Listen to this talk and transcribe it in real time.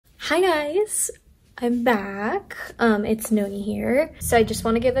Hi guys, I'm back. It's Noni here. So I just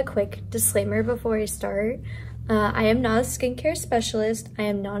want to give a quick disclaimer before I start. I am not a skincare specialist. I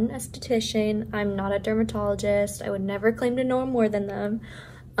am not an esthetician. I'm not a dermatologist. I would never claim to know more than them.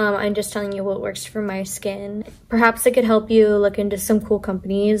 I'm just telling you what works for my skin. Perhaps it could help you look into some cool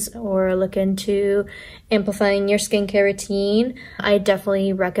companies or look into amplifying your skincare routine. I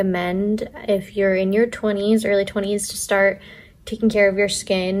definitely recommend, if you're in your 20s, early 20s, to start taking care of your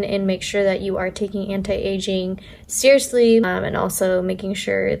skin and make sure that you are taking anti-aging seriously, and also making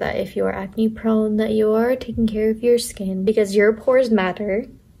sure that if you are acne prone, that you are taking care of your skin, because your pores matter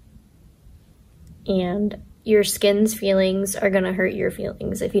and your skin's feelings are gonna hurt your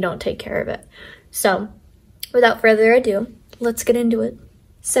feelings if you don't take care of it. So without further ado, let's get into it.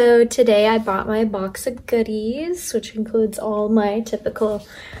 So today I bought my box of goodies, which includes all my typical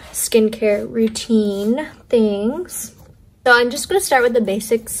skincare routine things. So I'm just gonna start with the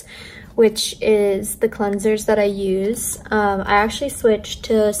basics, which is the cleansers that I use. I actually switched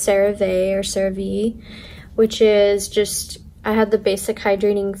to CeraVe or CeraVe, which is just, I had the basic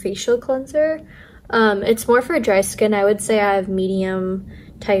hydrating facial cleanser. It's more for dry skin. I would say I have medium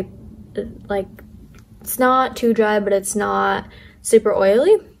type, like it's not too dry, but it's not super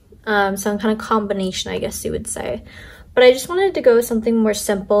oily. Some kind of combination, I guess you would say. But I just wanted to go with something more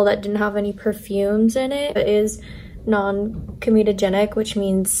simple that didn't have any perfumes in it. It is non-comedogenic, which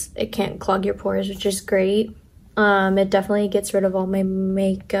means it can't clog your pores, which is great. It definitely gets rid of all my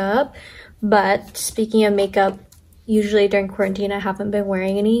makeup. But speaking of makeup, usually during quarantine I haven't been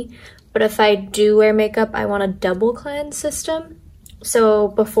wearing any. But if I do wear makeup, I want a double cleanse system. So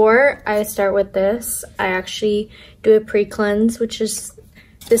before I start with this, I actually do a pre-cleanse,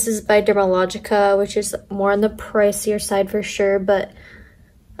 this is by Dermalogica, which is more on the pricier side for sure, but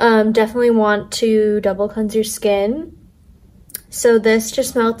definitely want to double cleanse your skin. So this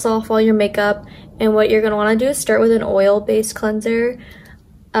just melts off all your makeup, and what you're gonna wanna do is start with an oil-based cleanser,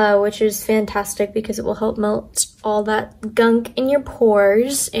 which is fantastic because it will help melt all that gunk in your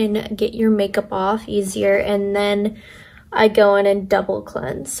pores and get your makeup off easier. And then I go in and double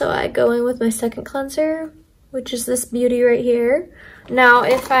cleanse. So I go in with my second cleanser, which is this beauty right here. Now,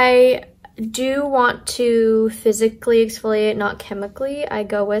 if I do want to physically exfoliate, not chemically, I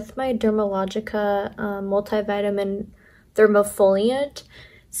go with my Dermalogica Multivitamin Thermafoliant.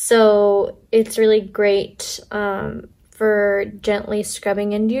 So it's really great for gently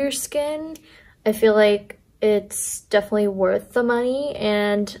scrubbing into your skin. I feel like it's definitely worth the money,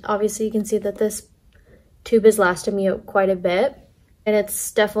 and obviously you can see that this tube has lasted me quite a bit, and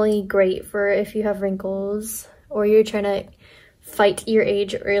it's definitely great for if you have wrinkles or you're trying to fight your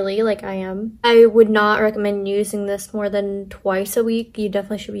age early like I am. I would not recommend using this more than twice a week. You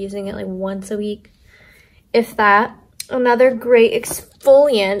definitely should be using it like once a week, if that. Another great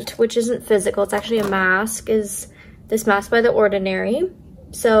exfoliant, which isn't physical, it's actually a mask, is this mask by The Ordinary.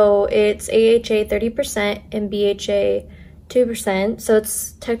 So it's AHA 30% and BHA 2%. So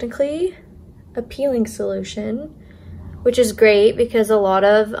it's technically a peeling solution, which is great because a lot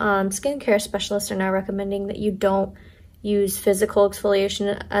of skincare specialists are now recommending that you don't use physical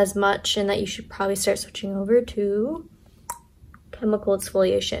exfoliation as much, and that you should probably start switching over to chemical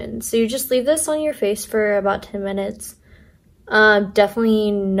exfoliation. So you just leave this on your face for about 10 minutes.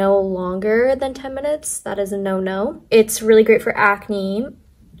 Definitely no longer than 10 minutes. That is a no-no. It's really great for acne,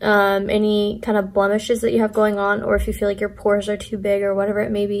 any kind of blemishes that you have going on, or if you feel like your pores are too big or whatever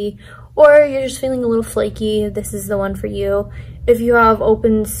it may be, or you're just feeling a little flaky, this is the one for you. If you have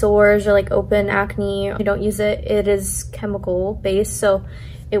open sores or like open acne, you don't use it. It is chemical based, so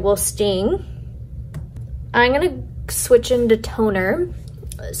it will sting. I'm gonna switch into toner.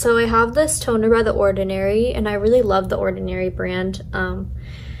 So I have this toner by The Ordinary, and I really love The Ordinary brand.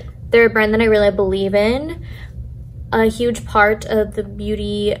 They're a brand that I really believe in. A huge part of the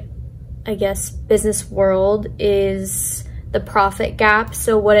beauty, I guess, business world is the profit gap.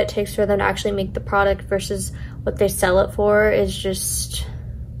 So what it takes for them to actually make the product versus what they sell it for is just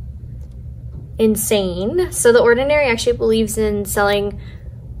insane. So The Ordinary actually believes in selling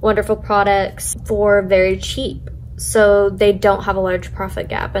wonderful products for very cheap. So they don't have a large profit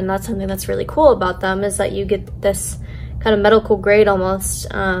gap, and that's something that's really cool about them, is that you get this kind of medical grade almost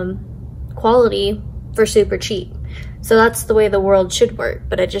quality for super cheap. So that's the way the world should work,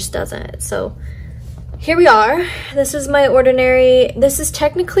 but it just doesn't. So here we are. This is my Ordinary. This is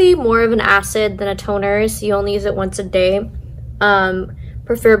technically more of an acid than a toner, so you only use it once a day,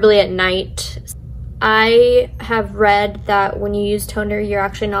 preferably at night. I have read that when you use toner, you're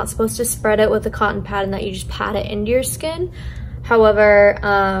actually not supposed to spread it with a cotton pad, and that you just pat it into your skin. However,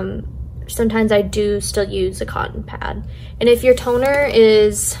 sometimes I do still use a cotton pad. And if your toner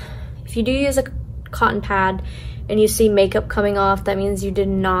is If you do use a cotton pad and you see makeup coming off, that means you did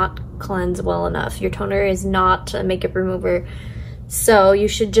not cleanse well enough. Your toner is not a makeup remover. So you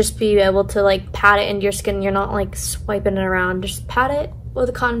should just be able to like pat it into your skin. You're not like swiping it around. Just pat it with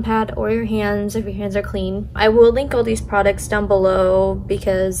a cotton pad or your hands if your hands are clean. I will link all these products down below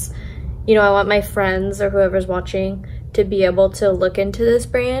because, you know, I want my friends or whoever's watching to be able to look into this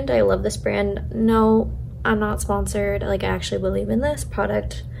brand. I love this brand. No, I'm not sponsored. Like, I actually believe in this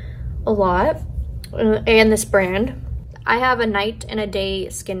product a lot and this brand. I have a night and a day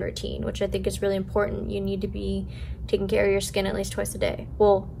skin routine, which I think is really important. You need to be taking care of your skin at least twice a day.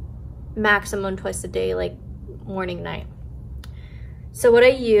 Well, maximum twice a day, like morning, night. So what I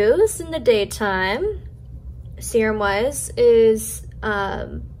use in the daytime, serum-wise, is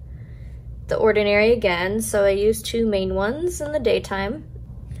the Ordinary again. So I use 2 main ones in the daytime.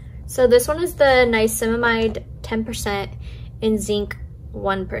 So this one is the Niacinamide 10% and Zinc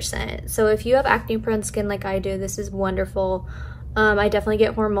 1%. So if you have acne prone skin like I do, this is wonderful. I definitely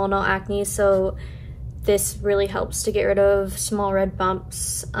get hormonal acne, so this really helps to get rid of small red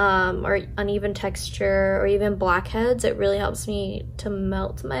bumps or uneven texture or even blackheads. It really helps me to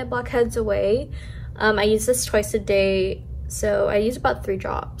melt my blackheads away. I use this twice a day, so I use about 3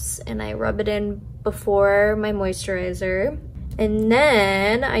 drops and I rub it in before my moisturizer. And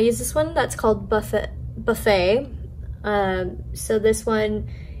then I use this one that's called Buffet. So this one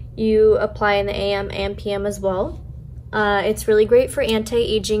you apply in the AM and PM as well. It's really great for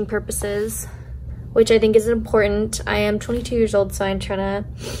anti-aging purposes, which I think is important. I am 22 years old, so I'm trying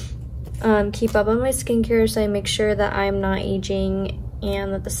to keep up on my skincare, so I make sure that I'm not aging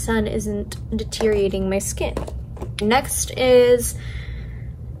and that the sun isn't deteriorating my skin. Next is,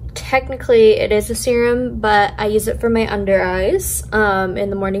 technically it is a serum, but I use it for my under eyes in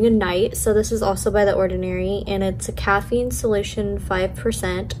the morning and night. So this is also by The Ordinary, and it's a caffeine solution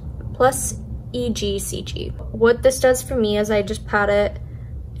 5% plus EGCG. What this does for me is I just pat it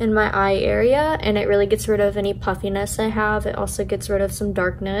in my eye area and it really gets rid of any puffiness I have. It also gets rid of some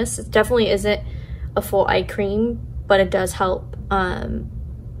darkness. It definitely isn't a full eye cream, but it does help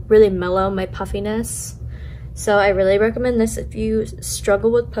really mellow my puffiness. So I really recommend this if you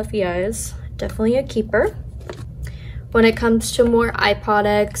struggle with puffy eyes. Definitely a keeper. When it comes to more eye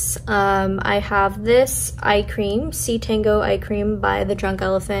products, I have this eye cream, Sea Tango eye cream by The Drunk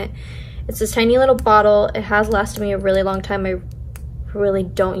Elephant. It's this tiny little bottle. It has lasted me a really long time. I really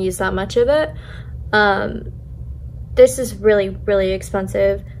don't use that much of it. This is really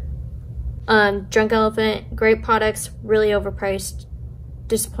expensive. Drunk Elephant, great products, really overpriced.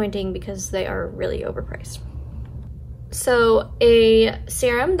 Disappointing because they are really overpriced. So a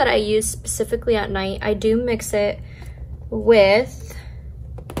serum that I use specifically at night, I do mix it with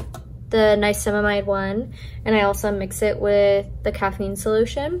the Niacinamide one, and I also mix it with the caffeine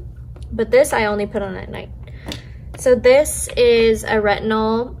solution, but this I only put on at night. So this is a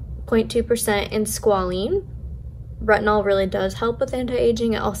Retinol 0.2% in Squalane. Retinol really does help with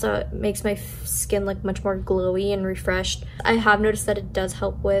anti-aging. It also makes my skin look much more glowy and refreshed. I have noticed that it does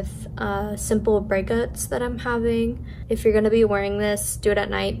help with simple breakouts that I'm having. If you're gonna be wearing this, do it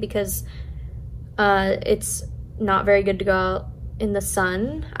at night because it's not very good to go out in the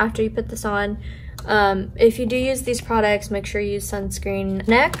sun after you put this on. If you do use these products, make sure you use sunscreen.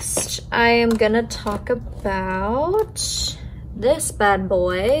 Next, I am gonna talk about this bad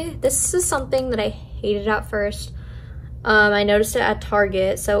boy. This is something that I hated at first. I noticed it at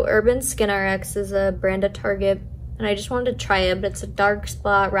Target. So Urban Skin RX is a brand at Target, and I just wanted to try it, but it's a dark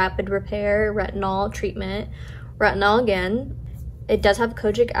spot rapid repair retinol treatment. Retinol again. It does have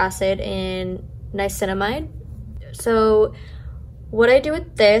kojic acid and niacinamide. So what I do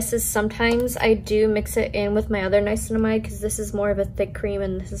with this is sometimes I do mix it in with my other niacinamide because this is more of a thick cream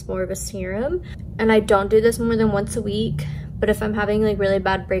and this is more of a serum. And I don't do this more than once a week, but if I'm having like really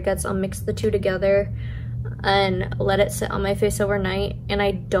bad breakouts, I'll mix the two together and let it sit on my face overnight. And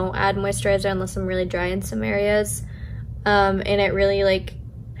I don't add moisturizer unless I'm really dry in some areas. And it really like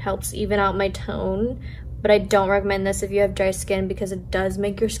helps even out my tone. But I don't recommend this if you have dry skin because it does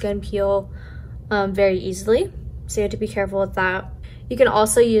make your skin peel very easily. So you have to be careful with that. You can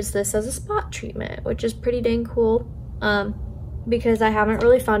also use this as a spot treatment, which is pretty dang cool because I haven't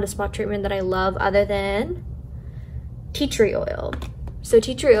really found a spot treatment that I love other than tea tree oil. So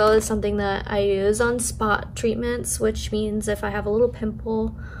tea tree oil is something that I use on spot treatments, which means if I have a little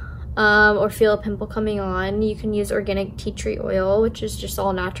pimple or feel a pimple coming on, you can use organic tea tree oil, which is just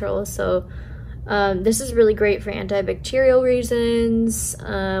all natural. So this is really great for antibacterial reasons,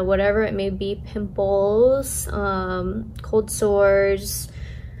 whatever it may be, pimples, cold sores.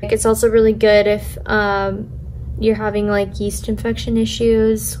 It's also really good if you're having like yeast infection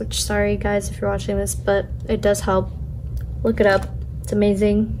issues, which sorry guys if you're watching this, but it does help. Look it up, it's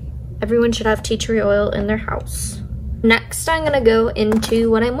amazing. Everyone should have tea tree oil in their house. Next, I'm gonna go into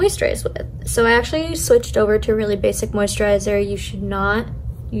what I moisturize with. So I actually switched over to a really basic moisturizer. You should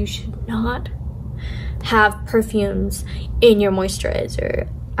not have perfumes in your moisturizer.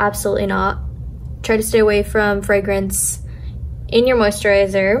 Absolutely not. Try to stay away from fragrance in your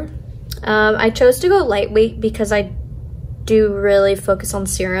moisturizer. I chose to go lightweight because I do really focus on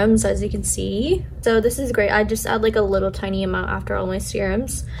serums, as you can see. So this is great. I just add like a little tiny amount after all my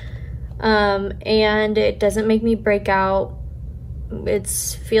serums. And it doesn't make me break out. It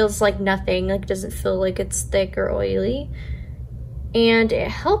feels like nothing, like it doesn't feel like it's thick or oily. And it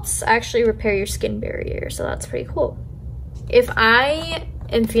helps actually repair your skin barrier, so that's pretty cool. If I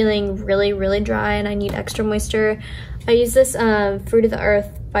am feeling really dry and I need extra moisture, I use this Fruit of the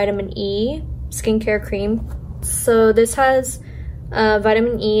Earth Vitamin E skincare cream. So this has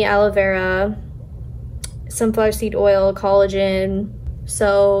vitamin E, aloe vera, sunflower seed oil, collagen,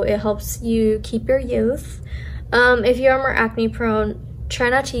 so it helps you keep your youth. If you are more acne prone, try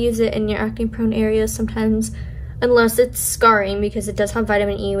not to use it in your acne prone areas sometimes, unless it's scarring, because it does have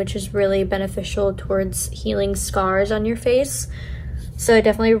vitamin E, which is really beneficial towards healing scars on your face. So I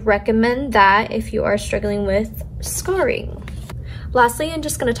definitely recommend that if you are struggling with scarring. Lastly, I'm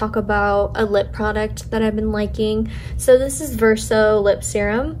just going to talk about a lip product that I've been liking. So this is VERSO lip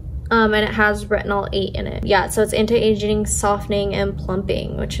serum, and it has Retinol 8 in it. Yeah, so it's anti-aging, softening, and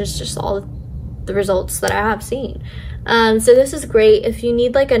plumping, which is just all the results that I have seen. So this is great if you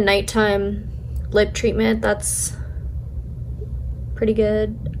need like a nighttime lip treatment. That's pretty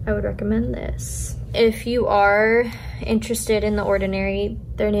good. I would recommend this. If you are interested in The Ordinary,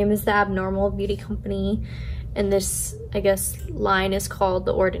 their name is The Abnormal Beauty Company, and this, I guess, line is called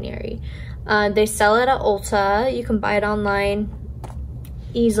The Ordinary. They sell it at Ulta. You can buy it online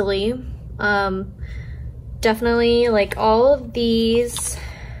easily. Definitely, like all of these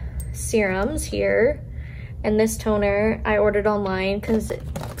serums here and this toner I ordered online because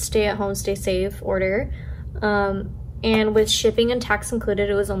stay at home, stay safe order. And with shipping and tax included,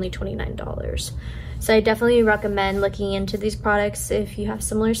 it was only $29. So I definitely recommend looking into these products if you have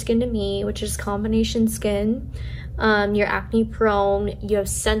similar skin to me, which is combination skin. You're acne prone, you have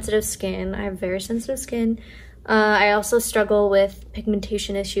sensitive skin. I have very sensitive skin. I also struggle with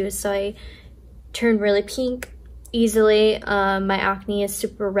pigmentation issues, so I turn really pink easily. My acne is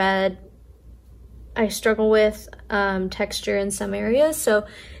super red. I struggle with texture in some areas, so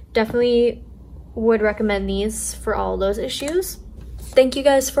definitely would recommend these for all those issues. Thank you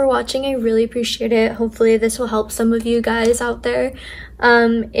guys for watching. I really appreciate it. Hopefully this will help some of you guys out there.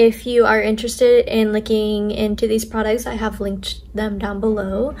 If you are interested in looking into these products, I have linked them down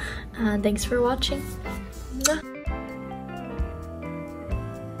below. Thanks for watching.